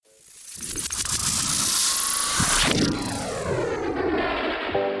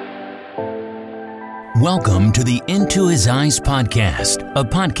Welcome to the Into His Eyes podcast, a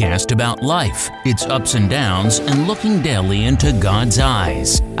podcast about life, its ups and downs, and looking daily into God's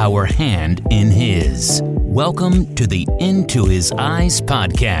eyes, our hand in His. Welcome to the Into His Eyes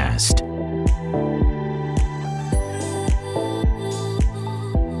podcast.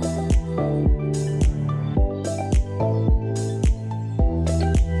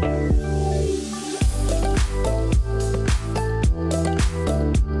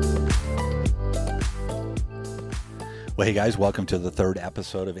 Well, hey guys, welcome to the third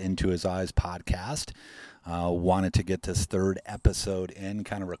episode of Into His Eyes podcast. Wanted to get this third episode in,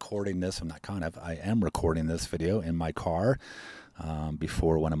 I am recording this video in my car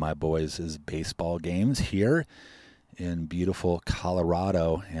before one of my boys' baseball games here in beautiful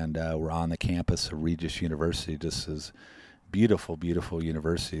Colorado. And we're on the campus of Regis University. This is beautiful, beautiful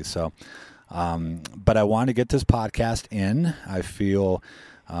university. So, but I want to get this podcast in. I feel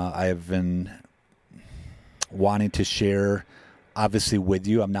I have been wanting to share, obviously, with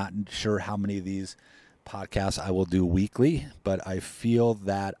you. I'm not sure how many of these podcasts I will do weekly, but I feel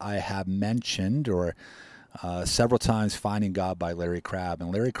that I have mentioned several times Finding God by Larry Crabb.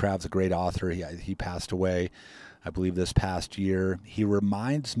 And Larry Crabb's a great author. He passed away, I believe, this past year. He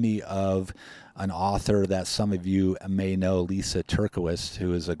reminds me of an author that some of you may know, Lysa TerKeurst,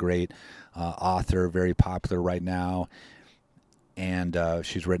 who is a great author, very popular right now. And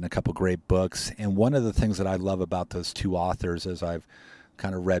she's written a couple great books. And one of the things that I love about those two authors, as I've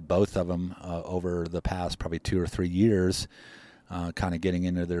kind of read both of them over the past probably 2 or 3 years, kind of getting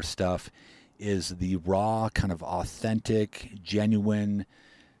into their stuff, is the raw, kind of authentic, genuine,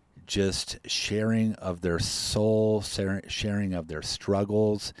 just sharing of their soul, sharing of their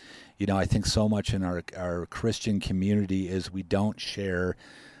struggles. You know, I think so much in our Christian community is we don't share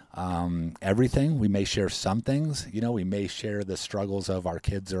everything. We may share some things. You know, we may share the struggles of our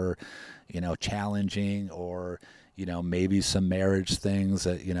kids are, challenging, or, maybe some marriage things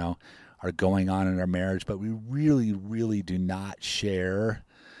that, are going on in our marriage, but we really, really do not share,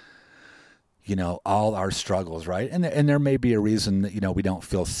 all our struggles, right? And there may be a reason that, we don't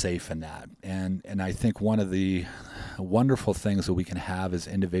feel safe in that. And I think one of the wonderful things that we can have as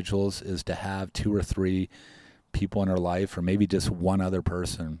individuals is to have 2 or 3 people in our life, or maybe just one other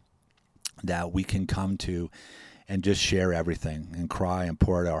person that we can come to and just share everything and cry and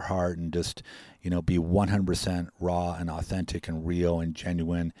pour out our heart and just, be 100% raw and authentic and real and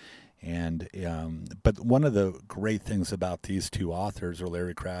genuine. And but one of the great things about these two authors, or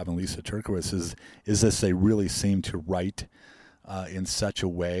Larry Crabb and Lysa TerKeurst, is this: they really seem to write in such a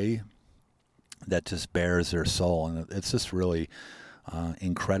way that just bears their soul, and it's just really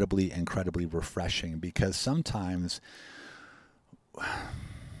incredibly, incredibly refreshing, because sometimes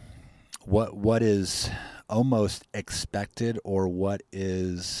what is almost expected, or what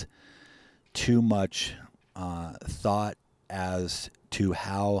is too much thought as to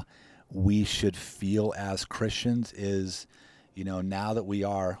how we should feel as Christians is, now that we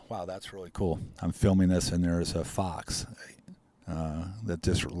are, wow, that's really cool. I'm filming this and there's a fox that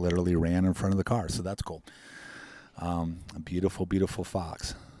just literally ran in front of the car, so that's cool. A beautiful, beautiful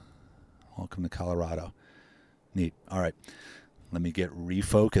fox. Welcome to Colorado. Neat. All right. Let me get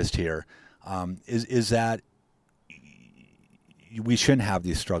refocused here. Is that we shouldn't have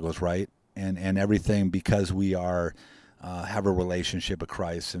these struggles, right? And everything, because we are have a relationship with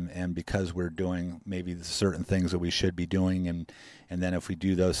Christ, and because we're doing maybe certain things that we should be doing, and then if we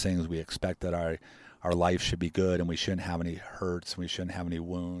do those things, we expect that our life should be good, and we shouldn't have any hurts, and we shouldn't have any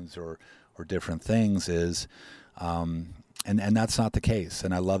wounds or different things. And that's not the case.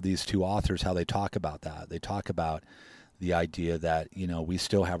 And I love these two authors, how they talk about that. They talk about the idea that, we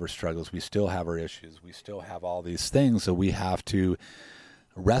still have our struggles, we still have our issues, we still have all these things that we have to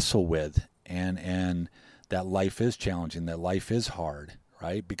wrestle with, and that life is challenging, that life is hard,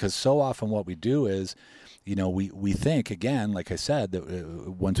 right? Because so often what we do is, we think, again, like I said, that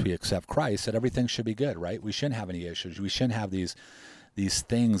once we accept Christ, that everything should be good, right? We shouldn't have any issues. We shouldn't have these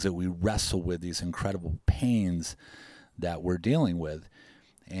things that we wrestle with, these incredible pains that we're dealing with.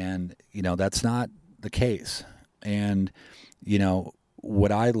 And, that's not the case. And,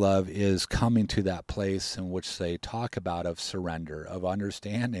 what I love is coming to that place in which they talk about of surrender, of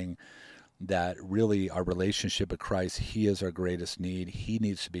understanding that really our relationship with Christ, He is our greatest need. He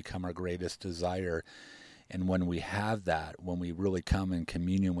needs to become our greatest desire. And when we have that, when we really come in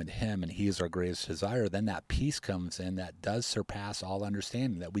communion with Him and He is our greatest desire, then that peace comes in that does surpass all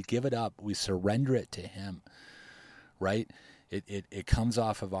understanding, that we give it up, we surrender it to Him, right? It comes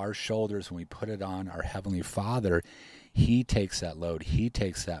off of our shoulders when we put it on our Heavenly Father. He takes that load. He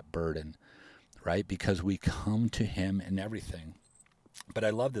takes that burden, right? Because we come to Him in everything. But I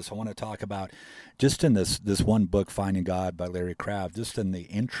love this. I want to talk about just in this one book, Finding God by Larry Crabb, just in the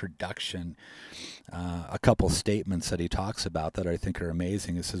introduction, a couple statements that he talks about that I think are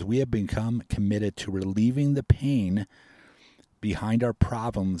amazing. It says, we have become committed to relieving the pain behind our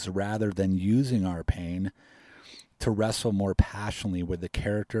problems rather than using our pain to wrestle more passionately with the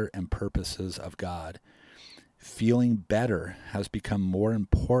character and purposes of God. Feeling better has become more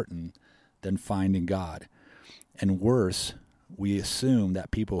important than finding God. And worse, we assume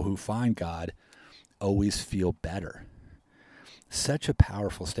that people who find God always feel better. Such a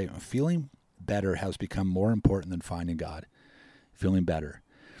powerful statement. Feeling better has become more important than finding God. Feeling better.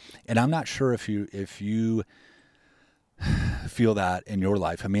 And I'm not sure if you feel that in your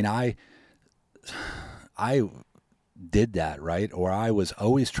life. I mean, I did that, right? Or I was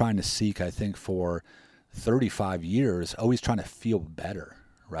always trying to seek, I think for 35 years, always trying to feel better.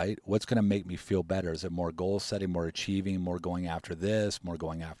 Right? What's going to make me feel better? Is it more goal setting, more achieving, more going after this, more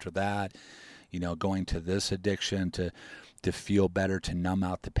going after that? Going to this addiction to feel better, to numb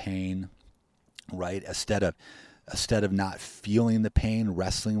out the pain, right? Instead of not feeling the pain,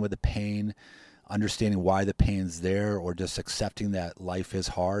 wrestling with the pain, understanding why the pain's there, or just accepting that life is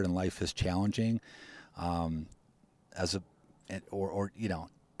hard and life is challenging, as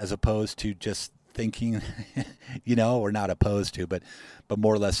opposed to just thinking, or not opposed to, but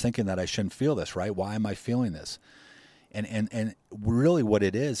more or less thinking that I shouldn't feel this, right? Why am I feeling this? And really what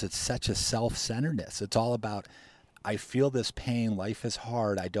it is, it's such a self-centeredness. It's all about, I feel this pain, life is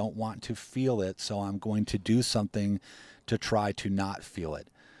hard, I don't want to feel it, so I'm going to do something to try to not feel it.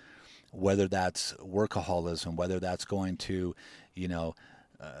 Whether that's workaholism, whether that's going to,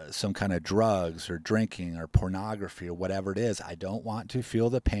 some kind of drugs or drinking or pornography or whatever it is. I don't want to feel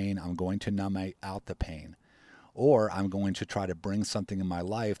the pain. I'm going to numb out the pain. Or I'm going to try to bring something in my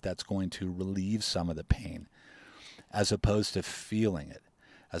life that's going to relieve some of the pain, as opposed to feeling it,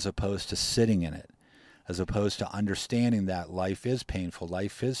 as opposed to sitting in it, as opposed to understanding that life is painful,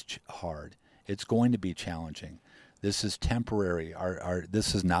 life is hard. It's going to be challenging. This is temporary.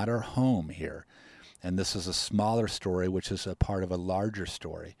 This is not our home here. And this is a smaller story, which is a part of a larger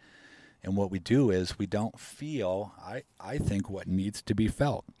story. And what we do is we don't feel, I think, what needs to be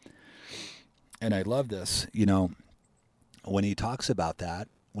felt. And I love this, when he talks about that,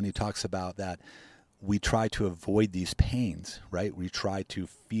 we try to avoid these pains, right? We try to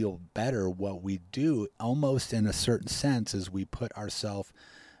feel better. What we do, almost in a certain sense, is we put ourselves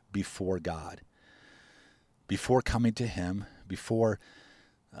before God. Before coming to Him, before,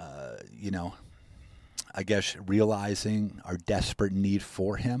 I guess realizing our desperate need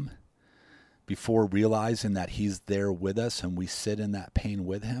for Him, before realizing that He's there with us and we sit in that pain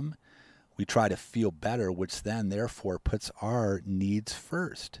with Him, we try to feel better, which then therefore puts our needs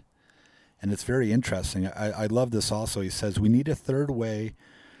first. And it's very interesting. I love this also. He says, we need a third way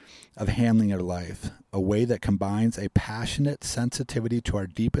of handling our life, a way that combines a passionate sensitivity to our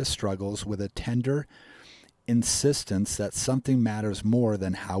deepest struggles with a tender insistence that something matters more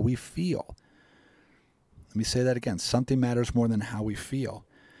than how we feel. Let me say that again. Something matters more than how we feel.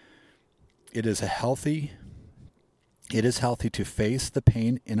 It is healthy to face the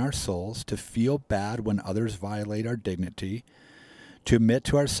pain in our souls, to feel bad when others violate our dignity, to admit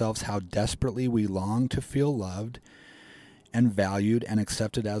to ourselves how desperately we long to feel loved and valued and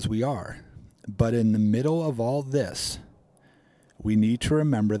accepted as we are. But in the middle of all this, we need to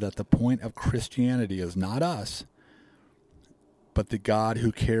remember that the point of Christianity is not us, but the God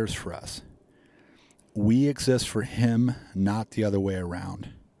who cares for us. We exist for Him, not the other way around.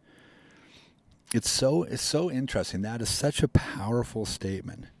 It's so interesting. That is such a powerful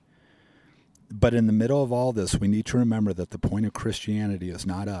statement. But in the middle of all this, we need to remember that the point of Christianity is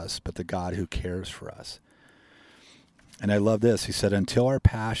not us, but the God who cares for us. And I love this. He said, until our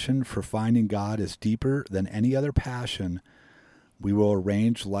passion for finding God is deeper than any other passion, we will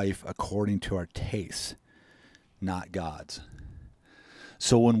arrange life according to our tastes, not God's.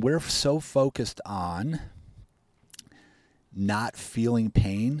 So when we're so focused on not feeling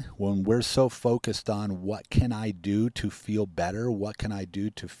pain, when we're so focused on what can I do to feel better, what can I do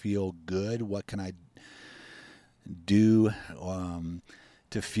to feel good, what can I do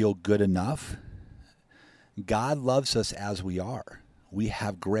to feel good enough, God loves us as we are. We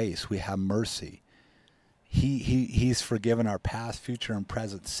have grace, we have mercy. He's forgiven our past, future, and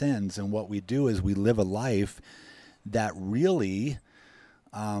present sins, and what we do is we live a life that really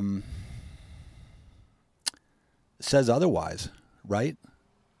says otherwise, right?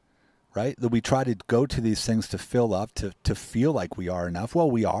 Right? That we try to go to these things to fill up, to feel like we are enough.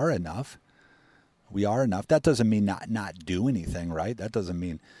 Well, we are enough. We are enough. That doesn't mean not do anything, right? That doesn't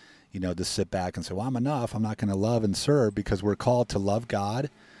mean, to sit back and say, well, I'm enough. I'm not going to love and serve, because we're called to love God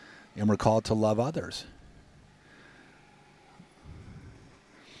and we're called to love others.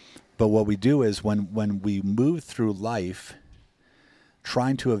 But what we do is when we move through life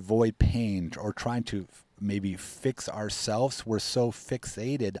trying to avoid pain or trying to maybe fix ourselves, we're so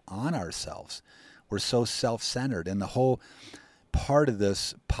fixated on ourselves. We're so self-centered. And the whole part of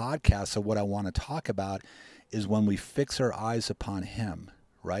this podcast of what I want to talk about is when we fix our eyes upon Him,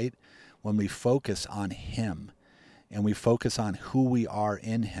 right? When we focus on Him and we focus on who we are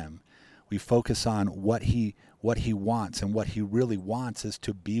in Him. We focus on what He wants, and what He really wants is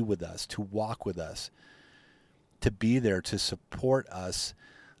to be with us, to walk with us, to be there to support us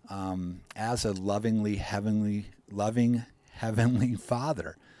as a loving heavenly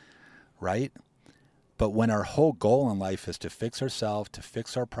Father, right? But when our whole goal in life is to fix ourselves, to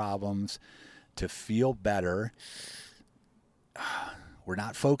fix our problems, to feel better, we're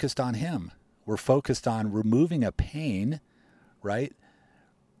not focused on Him. We're focused on removing a pain, right,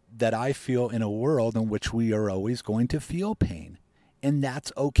 that I feel in a world in which we are always going to feel pain. And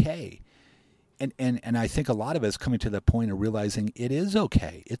that's okay. And I think a lot of us coming to the point of realizing it is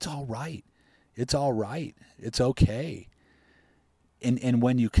okay. It's all right. It's all right. It's okay. And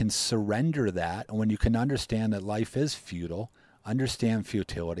when you can surrender that, and when you can understand that life is futile, understand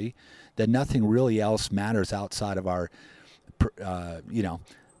futility, that nothing really else matters outside of our,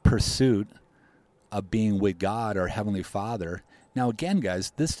 pursuit of being with God, our Heavenly Father. Now, again,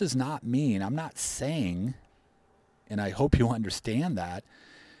 guys, this does not mean, I'm not saying, and I hope you understand that,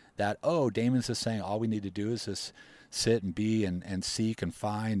 Damon's just saying all we need to do is just sit and be and seek and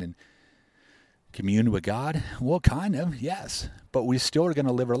find and commune with God. Well, kind of, yes. But we still are going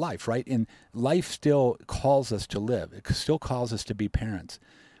to live our life, right? And life still calls us to live. It still calls us to be parents.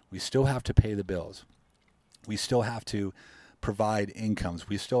 We still have to pay the bills. We still have to provide incomes.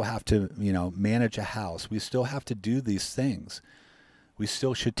 We still have to, manage a house. We still have to do these things. We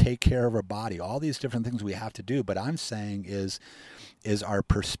still should take care of our body. All these different things we have to do. But I'm saying is our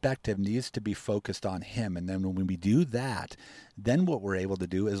perspective needs to be focused on Him. And then when we do that, then what we're able to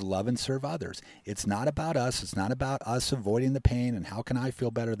do is love and serve others. It's not about us. It's not about us avoiding the pain and how can I feel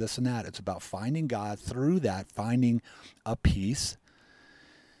better, this and that. It's about finding God through that, finding a peace,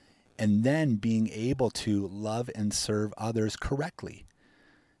 and then being able to love and serve others correctly.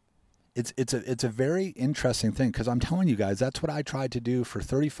 It's a very interesting thing, because I'm telling you guys, that's what I tried to do for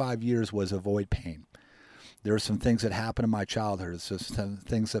 35 years, was avoid pain. There were some things that happened in my childhood, some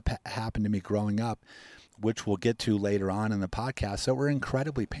things that happened to me growing up, which we'll get to later on in the podcast, that were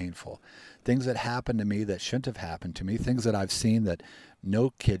incredibly painful. Things that happened to me that shouldn't have happened to me, things that I've seen that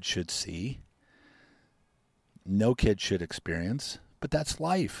no kid should see, no kid should experience, but that's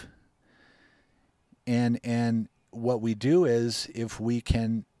life. And what we do is, if we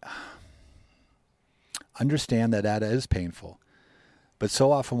can understand that is painful, but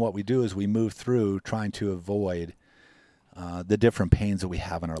so often what we do is we move through trying to avoid the different pains that we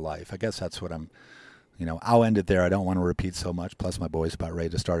have in our life. I guess that's what I'll end it there. I don't want to repeat so much. Plus my boy's about ready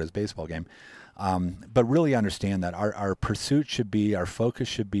to start his baseball game. But really understand that our pursuit should be, our focus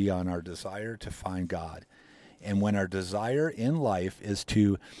should be on our desire to find God. And when our desire in life is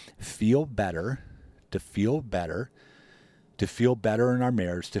to feel better, in our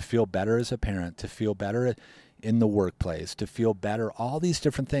marriage, to feel better as a parent, to feel better in the workplace, to feel better, all these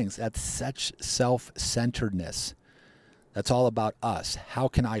different things. That's such self-centeredness. That's all about us. How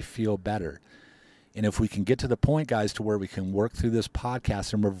can I feel better? And if we can get to the point, guys, to where we can work through this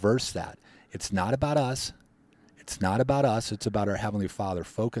podcast and reverse that. It's not about us. It's about our Heavenly Father.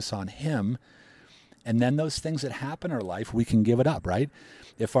 Focus on Him. And then those things that happen in our life, we can give it up, right?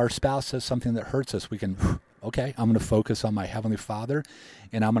 If our spouse says something that hurts us, we can, okay, I'm going to focus on my Heavenly Father,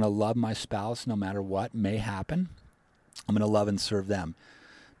 and I'm going to love my spouse no matter what may happen. I'm going to love and serve them,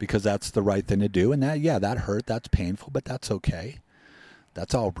 because that's the right thing to do. And that hurt, that's painful, but that's okay.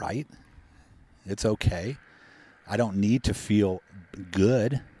 That's all right. It's okay. I don't need to feel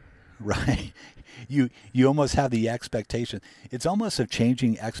good, right? You almost have the expectation. It's almost of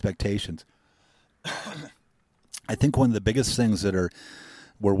changing expectations. I think one of the biggest things that are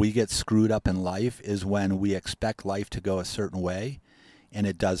where we get screwed up in life is when we expect life to go a certain way and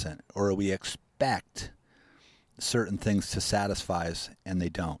it doesn't, or we expect certain things to satisfy us and they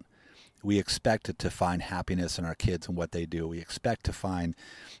don't. We expect it to find happiness in our kids and what they do. We expect to find,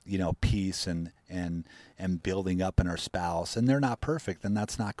 peace and building up in our spouse, and they're not perfect, and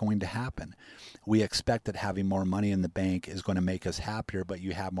that's not going to happen. We expect that having more money in the bank is going to make us happier, but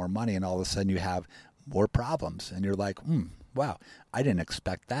you have more money and all of a sudden you have more problems, and you're like, wow, I didn't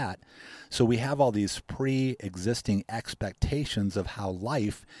expect that. So we have all these pre-existing expectations of how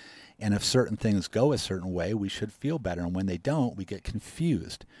life, and if certain things go a certain way, we should feel better. And when they don't, we get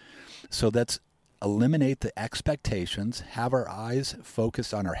confused. So let's eliminate the expectations, have our eyes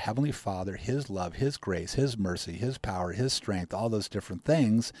focused on our Heavenly Father, His love, His grace, His mercy, His power, His strength, all those different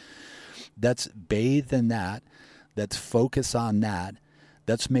things. Let's bathe in that. Let's focus on that.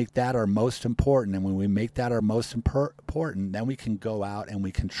 Let's make that our most important. And when we make that our most important, then we can go out and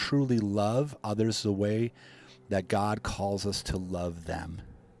we can truly love others the way that God calls us to love them.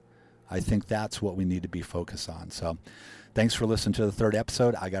 I think that's what we need to be focused on. So thanks for listening to the third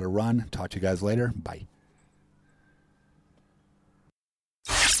episode. I got to run. Talk to you guys later. Bye.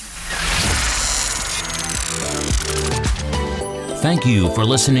 Thank you for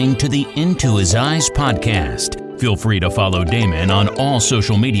listening to the Into His Eyes podcast. Feel free to follow Damon on all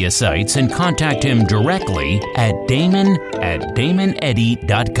social media sites and contact him directly at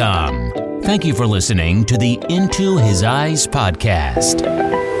damon@damoneddy.com. Thank you for listening to the Into His Eyes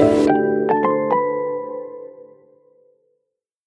podcast.